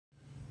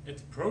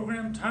It's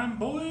program time,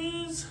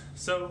 boys!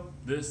 So,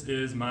 this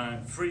is my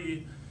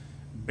free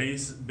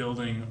base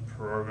building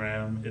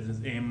program. It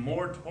is aimed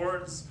more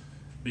towards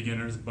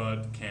beginners,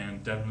 but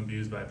can definitely be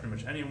used by pretty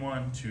much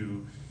anyone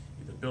to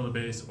either build a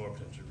base or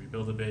potentially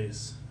rebuild a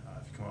base.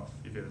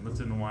 If you haven't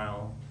lifted in a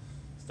while,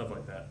 stuff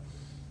like that.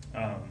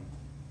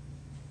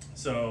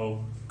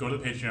 So, go to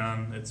the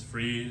Patreon. It's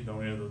free.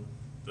 Don't need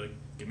to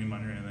give me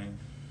money or anything.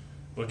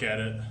 Look at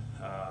it.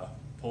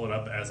 Pull it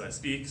up as I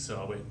speak, so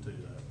I'll wait until you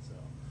do that. So,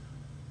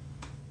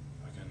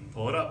 I can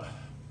pull it up.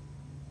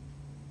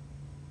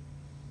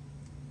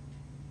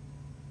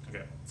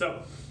 Okay,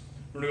 so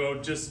we're going to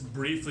go just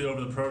briefly over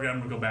the program.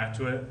 We'll go back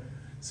to it.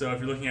 So if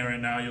you're looking at it right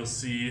now, you'll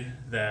see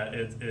that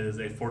it is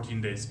a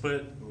 14-day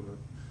split,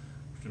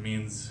 which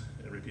means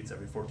it repeats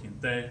every 14th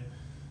day.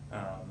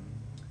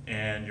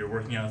 And you're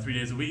working out 3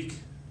 days a week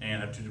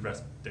and have 2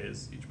 rest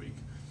days each week.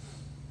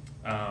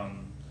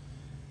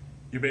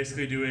 You're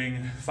basically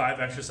doing 5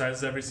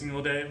 exercises every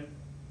single day,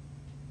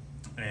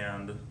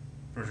 and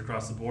pretty much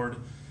across the board,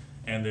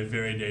 and they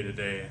vary day to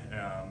day.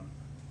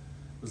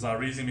 There's a lot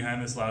of reasoning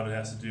behind this. A lot of it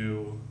has to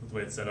do with the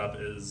way it's set up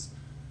is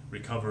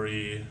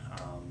recovery,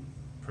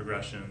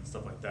 progression,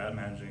 stuff like that,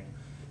 managing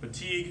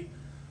fatigue.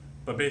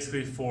 But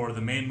basically for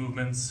the main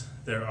movements,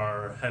 there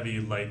are heavy,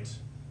 light,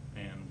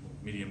 and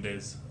medium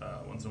days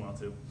once in a while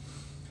too.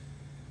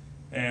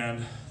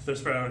 And they're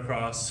spread out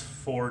across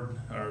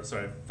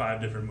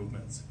 5 different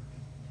movements.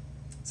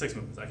 6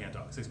 movements, I can't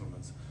talk, 6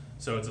 movements.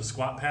 So it's a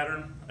squat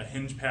pattern, a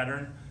hinge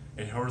pattern,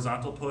 a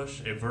horizontal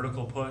push, a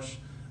vertical push,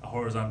 a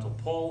horizontal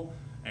pull,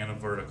 and a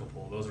vertical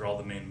pull. Those are all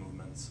the main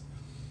movements.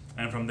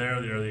 And from there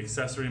are the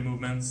accessory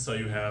movements. So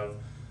you have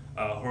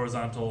a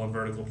horizontal and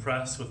vertical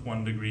press with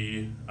 1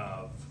 degree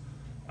of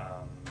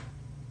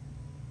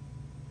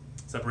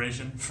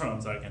separation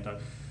from,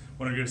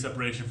 1 degree of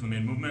separation from the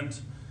main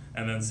movement.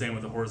 And then same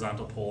with a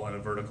horizontal pull and a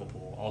vertical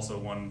pull, also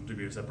 1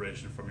 degree of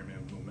separation from your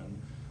main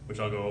movement, which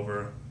I'll go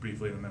over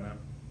briefly in a minute.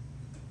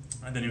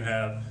 And then you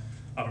have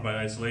upper body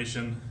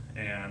isolation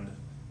and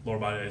lower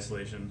body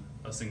isolation,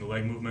 a single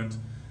leg movement,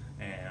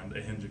 and a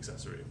hinge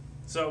accessory.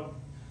 So,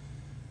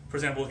 for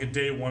example, look at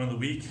day 1 of the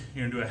week.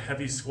 You're gonna do a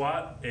heavy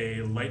squat,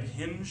 a light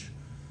hinge,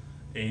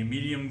 a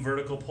medium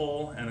vertical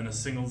pull, and then a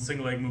single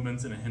leg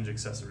movements and a hinge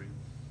accessory.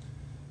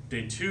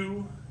 Day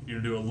 2,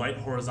 you're gonna do a light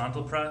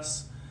horizontal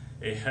press,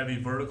 a heavy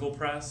vertical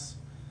press,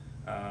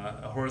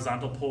 a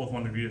horizontal pull with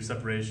 1 degree of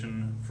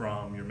separation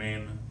from your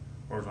main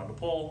horizontal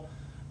pull,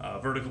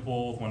 vertical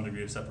pull with 1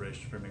 degree of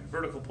separation from your main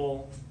vertical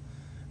pull,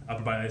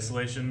 upper body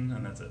isolation,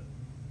 and that's it.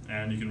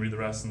 And you can read the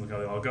rest and look how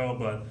they all go,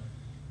 but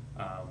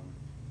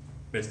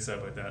basic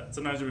setup like that.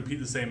 Sometimes you repeat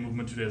the same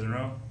movement 2 days in a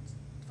row. It's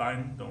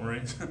fine, don't worry.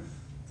 It's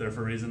there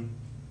for a reason.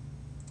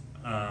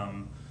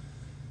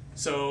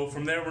 So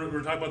from there, we're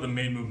talking about the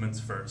main movements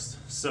first.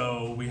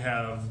 So we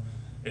have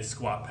a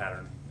squat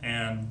pattern.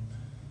 And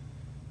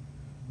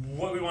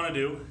what we want to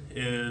do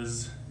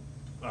is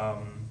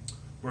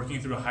working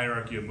through a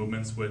hierarchy of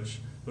movements, which,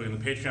 look in the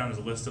Patreon, there's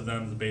a list of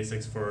them, the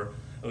basics for,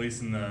 at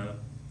least in the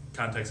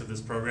context of this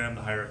program,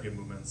 the hierarchy of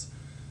movements.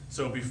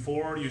 So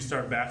before you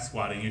start back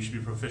squatting, you should be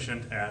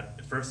proficient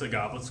at first a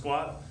goblet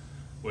squat,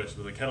 which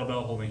with a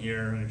kettlebell holding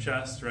here on your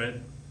chest,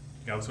 right?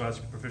 Goblet squats,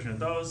 you're proficient at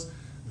those.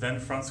 Then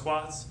front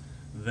squats,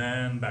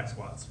 then back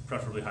squats,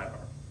 preferably high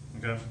bar,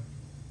 okay?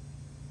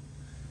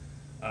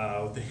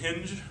 With the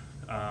hinge,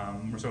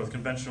 we're starting with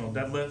conventional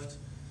deadlift,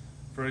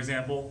 for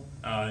example.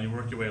 You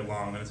work your way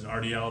along, then it's an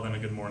RDL, then a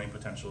good morning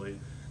potentially.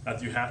 Not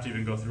that you have to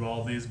even go through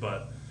all of these,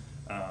 but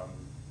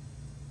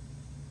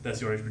that's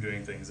the order you're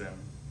doing things in.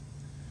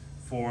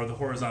 For the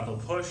horizontal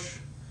push,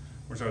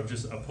 we're starting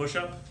with just a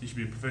push-up. You should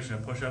be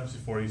proficient at push-ups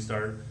before you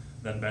start,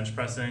 then bench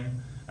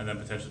pressing, and then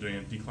potentially doing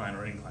a decline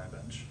or incline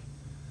bench.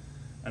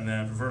 And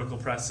then for vertical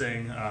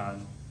pressing,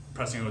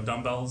 pressing with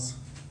dumbbells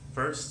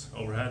first,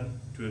 overhead,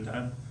 2 at a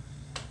time.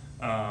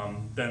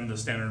 Then the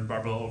standard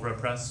barbell overhead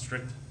press,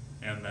 strict,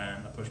 and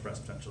then a push press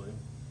potentially.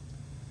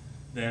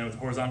 Then with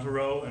horizontal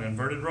row, an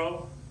inverted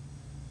row,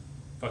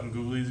 fucking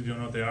googlies if you don't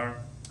know what they are,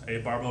 a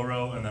barbell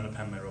row, and then a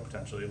pendlay row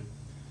potentially.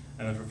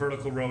 And then for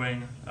vertical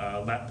rowing,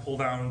 lat pull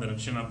down, then a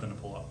chin up, then a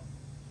pull up.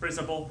 Pretty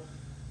simple.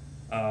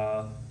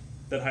 That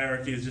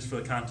hierarchy is just for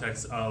the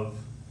context of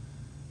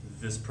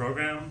this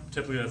program.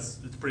 Typically it's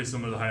pretty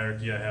similar to the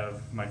hierarchy I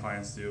have my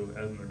clients do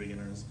as they're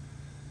beginners.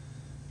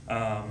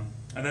 And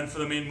then for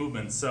the main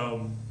movements,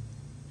 so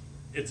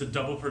it's a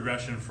double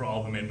progression for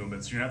all the main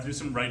movements. You're gonna have to do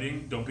some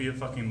writing. Don't be a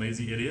fucking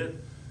lazy idiot,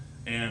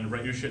 and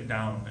write your shit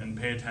down and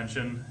pay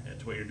attention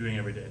to what you're doing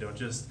every day. Don't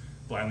just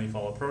blindly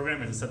follow a program.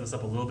 You have to set this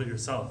up a little bit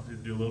yourself. You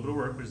do a little bit of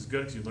work, which is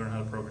good because you learn how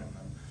to program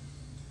them.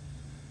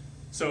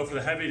 So for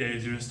the heavy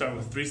days, you're gonna start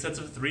with 3 sets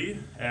of 3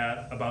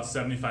 at about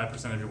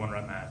 75% of your 1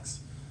 rep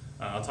max.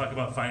 I'll talk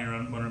about finding your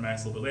 1 rep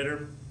max a little bit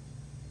later,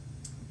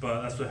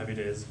 but that's for the heavy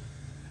days.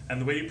 And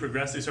the way you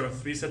progress, you start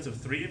with 3 sets of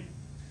 3,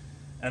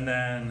 and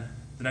then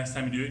the next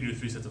time you do it, you do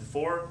 3 sets of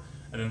 4,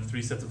 and then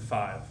 3 sets of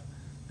 5.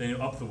 Then you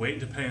up the weight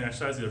depending on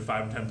exercise, either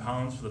 5 or 10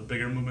 pounds. For the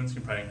bigger movements, you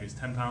can probably increase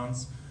 10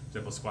 pounds. For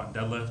example, squat and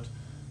deadlift.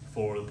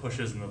 For the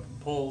pushes and the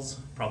pulls,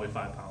 probably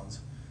 5 pounds.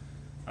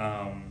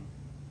 And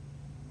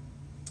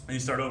you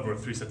start over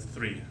with 3 sets of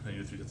 3. Then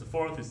you do 3 sets of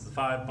 4, 3 sets of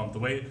 5, bump the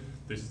weight,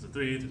 3 sets of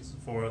 3, 3 sets of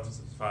 4, 3 sets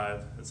of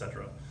 5,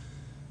 etc.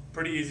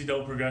 Pretty easy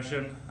double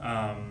progression.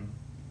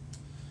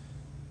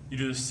 You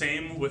do the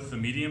same with the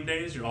medium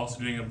days. You're also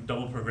doing a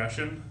double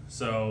progression.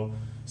 So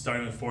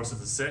starting with 4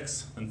 sets of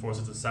 6, then 4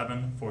 sets of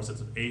 7, 4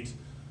 sets of 8,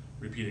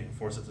 repeating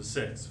 4 sets of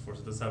 6, 4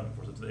 sets of 7,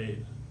 4 sets of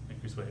 8,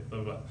 increase weight,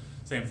 blah, blah, blah.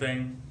 Same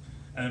thing.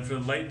 And then for the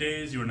light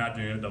days, you are not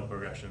doing a double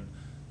progression.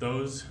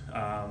 Those,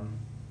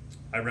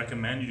 I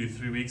recommend you do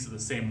 3 weeks of the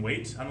same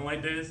weight on the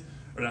light days,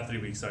 or not 3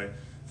 weeks, sorry,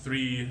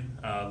 3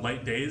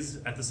 light days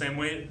at the same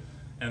weight,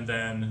 and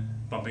then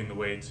bumping the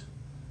weight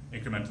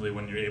incrementally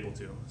when you're able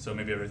to. So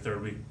maybe every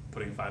 3rd week,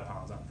 putting 5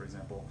 pounds on, for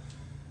example.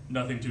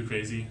 Nothing too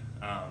crazy.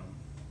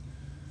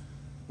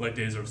 Light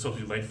days are supposed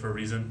to be light for a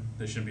reason.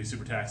 They shouldn't be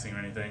super taxing or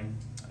anything.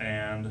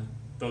 And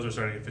those are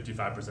starting at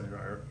 55% of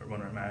your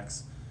 1 rep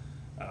max.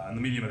 And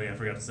the medium, I think I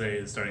forgot to say,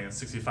 is starting at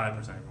 65%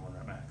 of your 1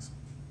 rep max.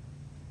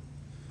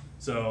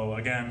 So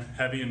again,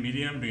 heavy and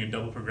medium doing a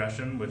double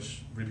progression,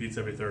 which repeats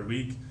every 3rd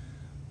week,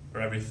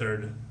 or every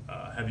 3rd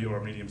heavy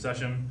or medium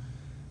session.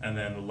 And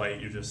then the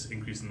light, you're just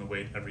increasing the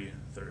weight every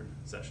 3rd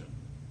session.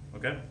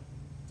 Okay?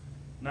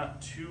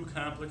 Not too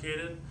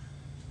complicated.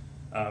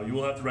 You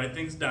will have to write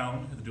things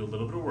down. You have to do a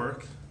little bit of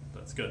work.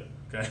 That's good.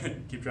 Okay?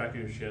 Keep track of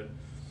your shit.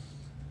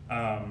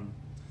 And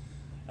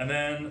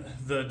then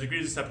the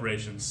degrees of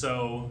separation.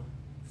 So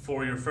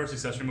for your first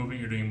accessory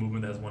movement, you're doing a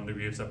movement that has 1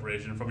 degree of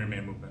separation from your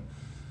main movement.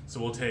 So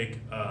we'll take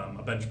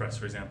a bench press,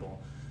 for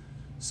example.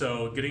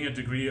 So getting a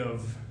degree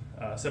of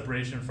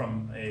separation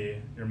from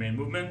your main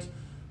movement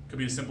could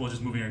be as simple as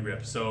just moving your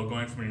grip. So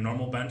going from your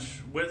normal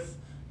bench width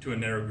to a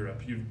narrow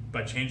grip.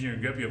 By changing your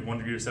grip, you have 1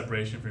 degree of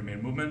separation from your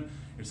main movement.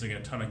 You're still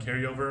getting a ton of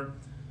carryover.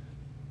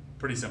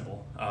 Pretty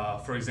simple.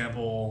 For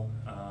example,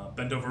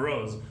 bent over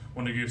rows,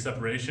 1 degree of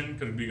separation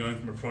could be going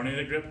from a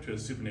pronated grip to a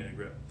supinated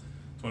grip.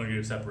 It's 1 degree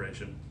of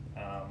separation.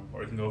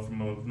 Or you can go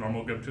from a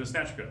normal grip to a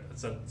snatch grip,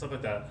 stuff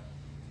like that.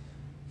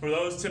 For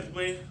those,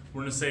 typically,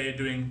 we're going to say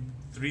doing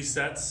 3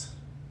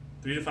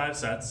 to 5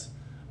 sets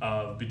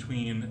of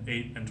between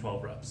 8 and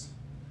 12 reps.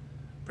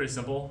 Pretty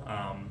simple.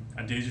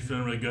 On days you're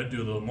feeling really good,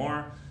 do a little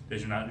more.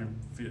 Days you're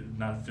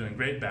not feeling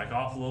great, back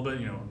off a little bit.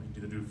 You know,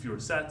 either do fewer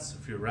sets,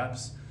 fewer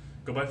reps.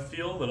 Go by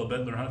feel a little bit,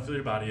 learn how to feel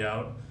your body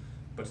out.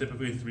 But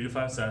typically 3 to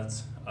 5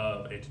 sets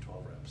of 8 to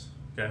 12 reps.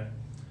 Okay,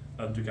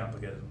 nothing too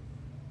complicated.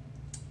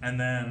 And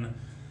then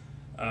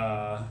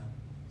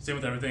same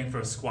with everything. For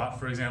a squat,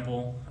 for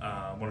example,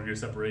 1 degree of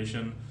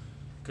separation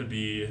could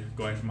be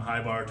going from a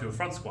high bar to a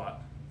front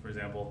squat, for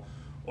example,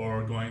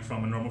 or going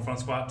from a normal front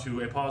squat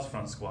to a pause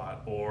front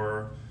squat,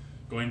 or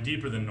going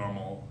deeper than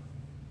normal,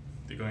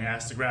 going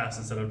ass to grass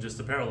instead of just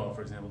a parallel,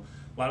 for example.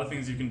 A lot of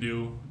things you can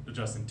do,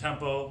 adjusting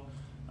tempo,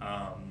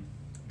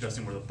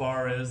 adjusting where the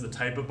bar is, the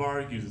type of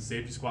bar. You can use a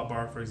safety squat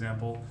bar, for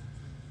example.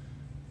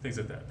 Things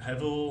like that.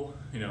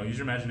 Use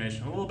your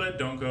imagination a little bit.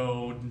 Don't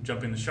go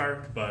jumping the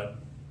shark, but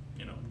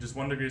just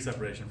 1 degree of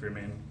separation for your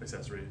main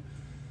accessory.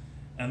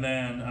 And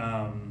then,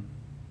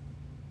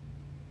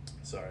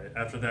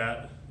 after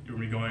that, you'll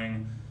be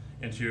going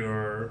into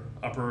your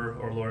upper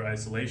or lower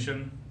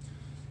isolation,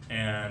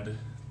 and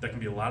that can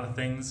be a lot of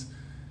things.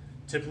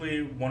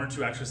 Typically 1 or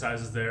 2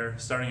 exercises there.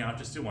 Starting out,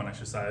 just do 1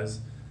 exercise.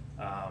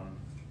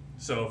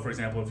 So for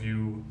example, if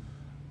you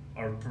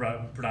are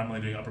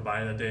predominantly doing upper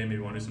body that day, maybe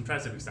you want to do some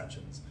tricep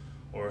extensions,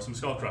 or some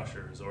skull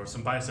crushers, or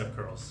some bicep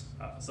curls,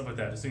 stuff like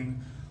that. Just doing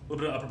a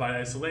little bit of upper body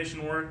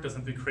isolation work,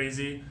 doesn't have to be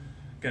crazy.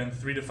 Again,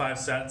 3 to 5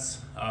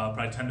 sets,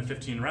 probably 10 to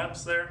 15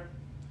 reps there.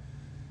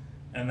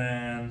 And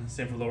then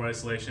same for lower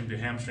isolation, do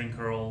hamstring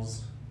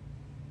curls,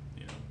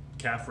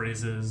 calf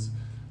raises,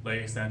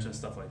 leg extensions,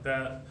 stuff like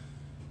that.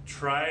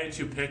 Try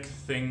to pick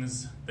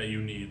things that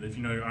you need. If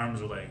you know your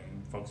arms are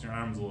lagging, focus on your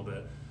arms a little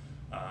bit.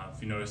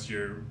 If you notice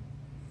for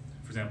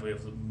example, you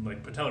have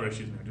like patellar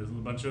issues, maybe do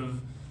a bunch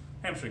of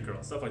hamstring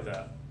curls, stuff like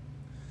that.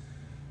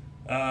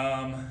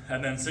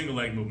 And then single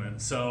leg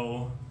movement.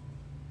 So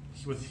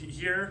with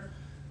here,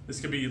 this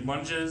could be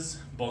lunges,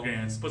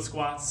 Bulgarian split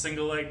squats,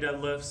 single leg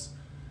deadlifts,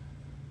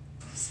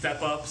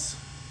 step ups.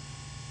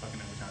 Fucking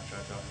every time I try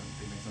to talk,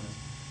 it makes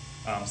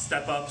sense.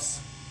 Step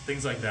ups,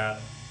 things like that.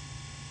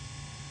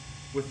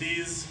 With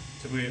these,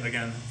 typically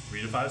again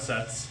 3 to 5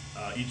 sets,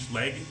 each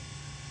leg,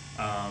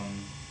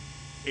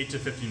 8 to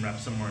 15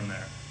 reps, somewhere in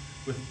there.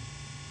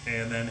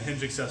 And then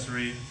hinge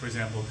accessory, for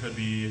example, could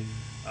be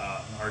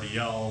an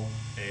RDL,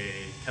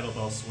 a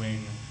kettlebell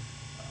swing,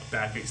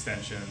 back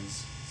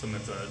extensions, something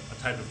that's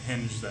a type of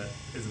hinge that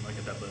isn't like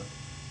a deadlift,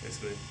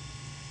 basically.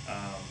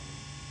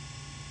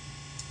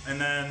 And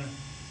then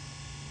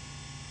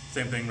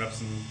same thing,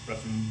 reps and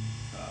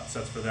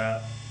sets for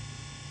that.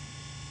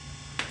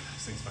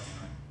 This thing's fucking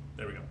high.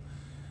 There we go.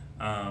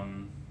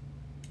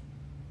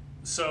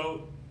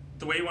 So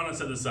the way you want to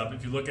set this up,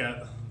 if you look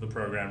at the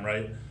program,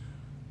 right,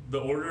 the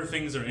order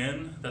things are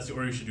in, that's the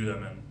order you should do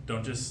them in.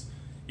 Don't just,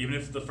 even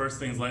if the first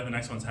thing's light, the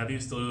next one's heavy,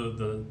 still do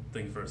the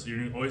thing first. So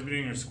you're always be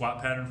doing your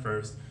squat pattern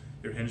first,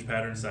 your hinge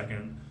pattern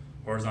second,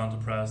 horizontal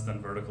press,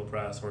 then vertical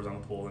press,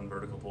 horizontal pull, then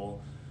vertical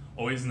pull.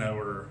 always in that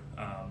order.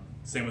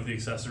 Same with the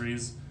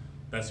accessories.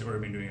 That's the order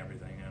of me doing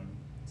everything. And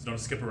so don't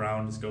skip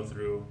around, just go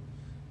through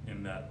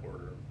in that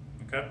order,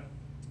 okay?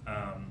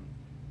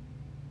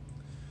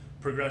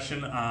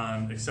 Progression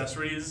on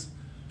accessories.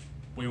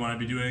 What you want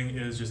to be doing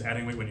is just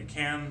adding weight when you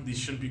can. You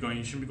shouldn't be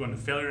going to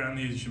failure on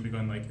these. You shouldn't be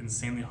going like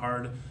insanely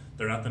hard.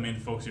 They're not the main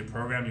focus of your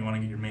program. You want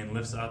to get your main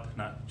lifts up,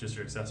 not just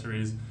your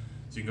accessories.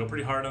 So you can go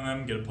pretty hard on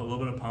them, get a little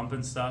bit of pump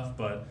and stuff,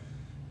 but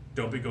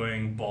don't be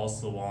going balls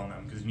to the wall on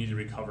them because you need to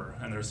recover.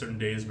 And there are certain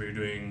days where you're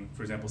doing,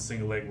 for example,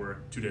 single leg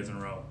work 2 days in a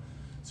row.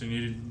 So you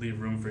need to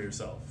leave room for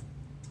yourself.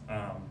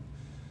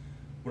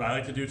 What I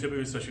like to do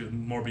typically, especially with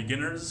more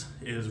beginners,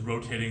 is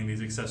rotating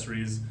these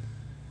accessories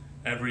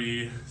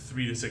every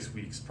 3 to 6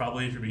 weeks.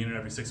 Probably if you're a beginner,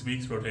 every 6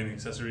 weeks, rotating the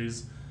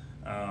accessories.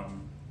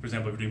 For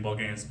example, if you're doing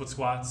Bulgarian split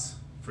squats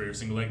for your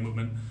single leg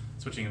movement,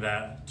 switching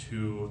that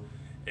to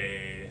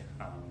a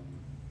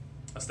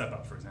step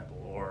up, for example,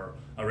 or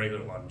a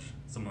regular lunge,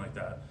 something like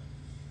that.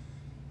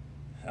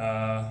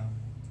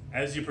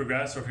 As you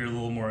progress, or if you're a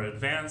little more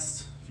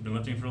advanced, if you've been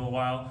lifting for a little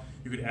while,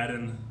 you could add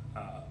in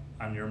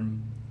on your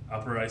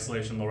upper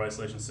isolation, lower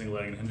isolation, single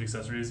leg, and hinge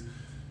accessories,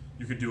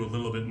 you could do a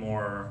little bit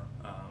more,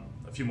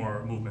 a few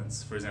more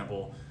movements. For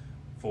example,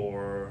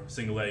 for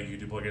single leg, you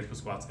could do Bulgarian split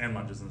squats and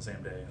lunges in the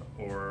same day,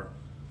 or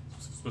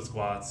split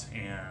squats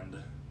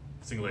and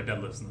single leg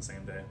deadlifts in the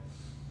same day.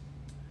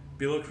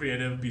 Be a little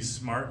creative, be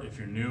smart. If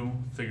you're new,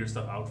 figure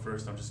stuff out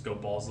first. Don't just go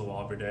balls to the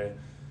wall every day.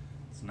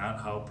 It's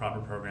not how proper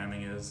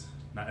programming is.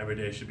 Not every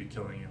day should be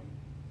killing you.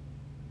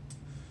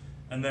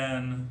 And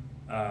then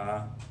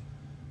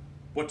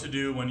what to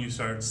do when you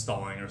start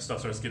stalling or stuff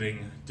starts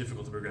getting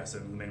difficult to progress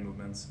in the main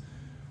movements.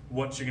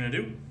 What you're gonna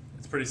do,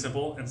 it's pretty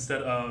simple.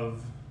 Instead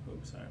of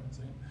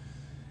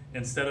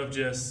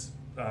just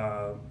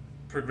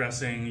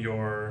progressing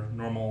your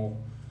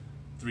normal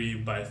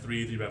 3x3,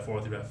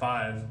 3x4,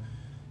 3x5,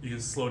 you can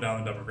slow down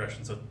the double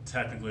progression. So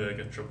technically like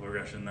a triple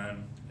progression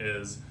then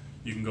is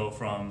you can go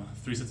from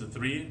 3 sets of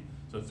 3,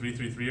 so 3,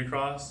 3, 3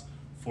 across,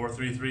 4,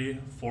 3, 3,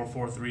 4,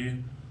 4,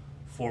 3,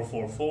 4,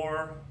 4,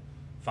 4,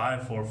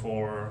 5, 4,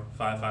 4,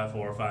 5, 5,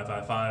 4, 5,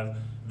 5, 5,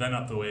 then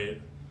up the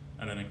weight,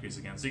 and then increase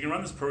again. So you can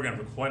run this program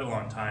for quite a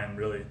long time,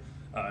 really.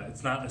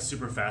 It's not a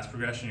super fast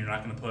progression. You're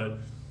not gonna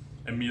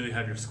immediately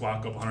have your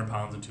squat go up 100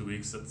 pounds in 2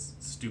 weeks. That's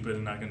stupid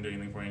and not gonna do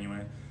anything for you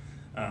anyway.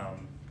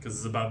 Because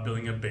it's about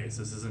building a base.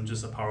 This isn't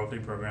just a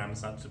powerlifting program.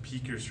 It's not to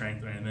peak your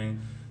strength or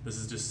anything. This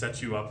is just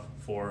set you up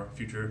for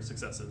future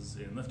successes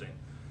in lifting.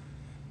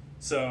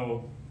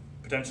 So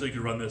potentially you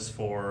could run this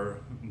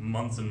for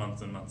months and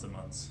months and months and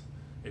months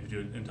if you do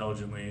it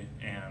intelligently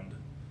and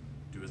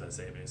do as I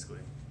say, basically.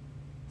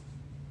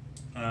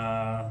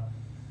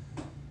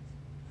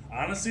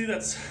 Honestly,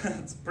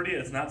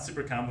 it's not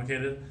super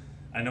complicated.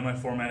 I know my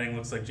formatting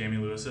looks like Jamie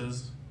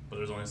Lewis's, but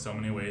there's only so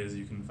many ways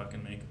you can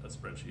fucking make a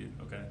spreadsheet,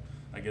 okay?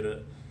 I get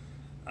it.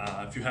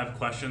 If you have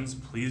questions,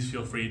 please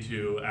feel free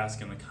to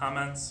ask in the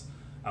comments.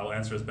 I will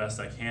answer as best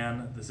I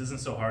can. This isn't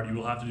so hard. You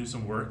will have to do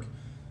some work,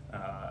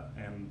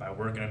 and by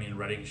work I mean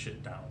writing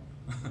shit down.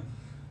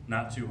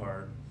 Not too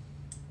hard.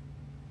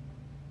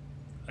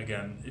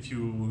 Again, if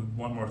you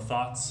want more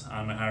thoughts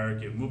on my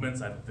hierarchy of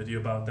movements, I have a video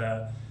about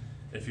that.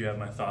 If you have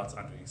my thoughts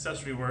on doing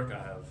accessory work, I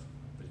have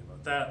a video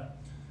about that.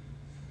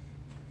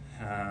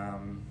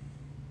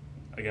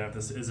 Again, if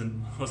this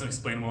wasn't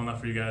explainable enough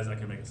for you guys, I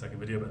can make a second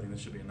video, but I think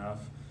this should be enough.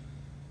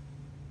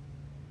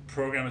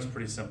 Program is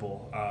pretty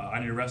simple.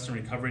 On your rest and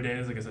recovery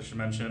days, I guess I should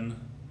mention,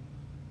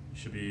 you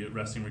should be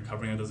resting,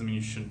 recovering. It doesn't mean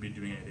you shouldn't be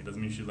doing anything. It doesn't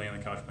mean you should lay on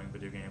the couch playing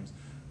video games.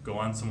 Go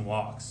on some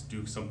walks,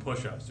 do some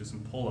push-ups, do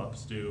some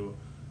pull-ups, do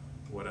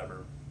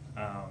whatever.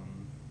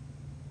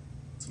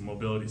 Some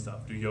mobility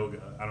stuff, do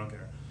yoga, I don't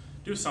care.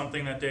 Do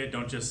something that day,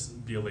 don't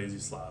just be a lazy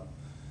slob.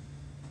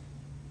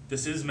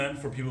 This is meant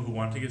for people who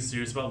want to get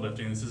serious about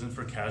lifting. This isn't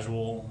for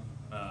casual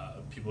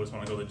people who just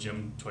want to go to the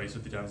gym twice or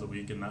 3 times a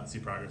week and not see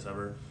progress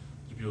ever.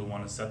 These are people who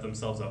want to set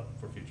themselves up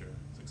for future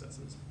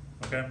successes.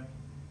 Okay?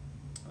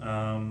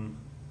 I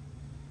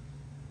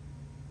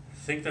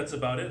think that's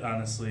about it,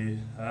 honestly.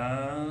 Did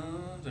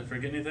I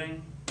forget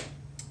anything?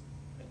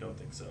 I don't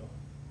think so.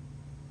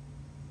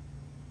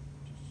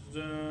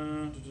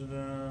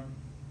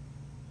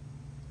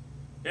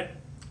 Yeah,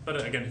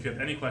 but again, if you have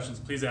any questions,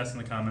 please ask in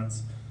the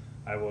comments.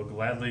 I will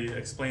gladly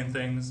explain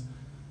things.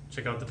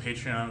 Check out the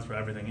Patreons where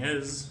everything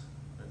is.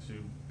 If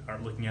you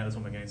aren't looking at it, it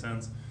won't make any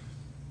sense.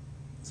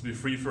 This will be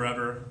free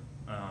forever.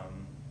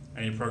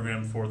 Any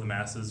program for the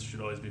masses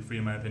should always be free,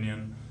 in my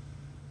opinion.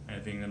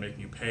 Anything that making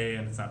you pay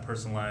and it's not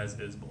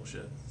personalized is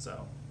bullshit.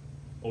 So,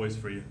 always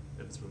free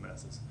if it's for the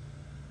masses.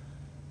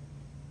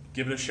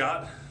 Give it a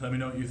shot. Let me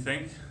know what you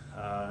think.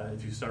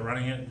 If you start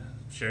running it,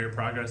 share your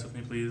progress with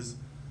me, please.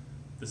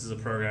 This is a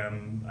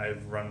program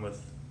I've run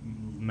with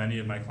many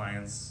of my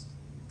clients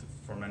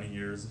for many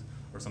years,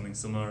 or something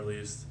similar at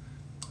least.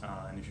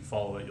 And if you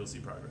follow it, you'll see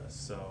progress.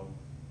 So,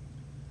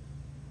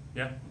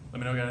 yeah, let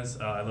me know, guys.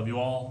 I love you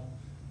all.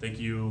 Thank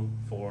you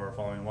for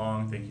following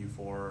along. Thank you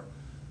for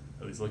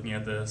at least looking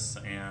at this.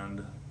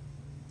 And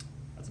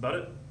that's about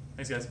it.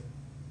 Thanks, guys.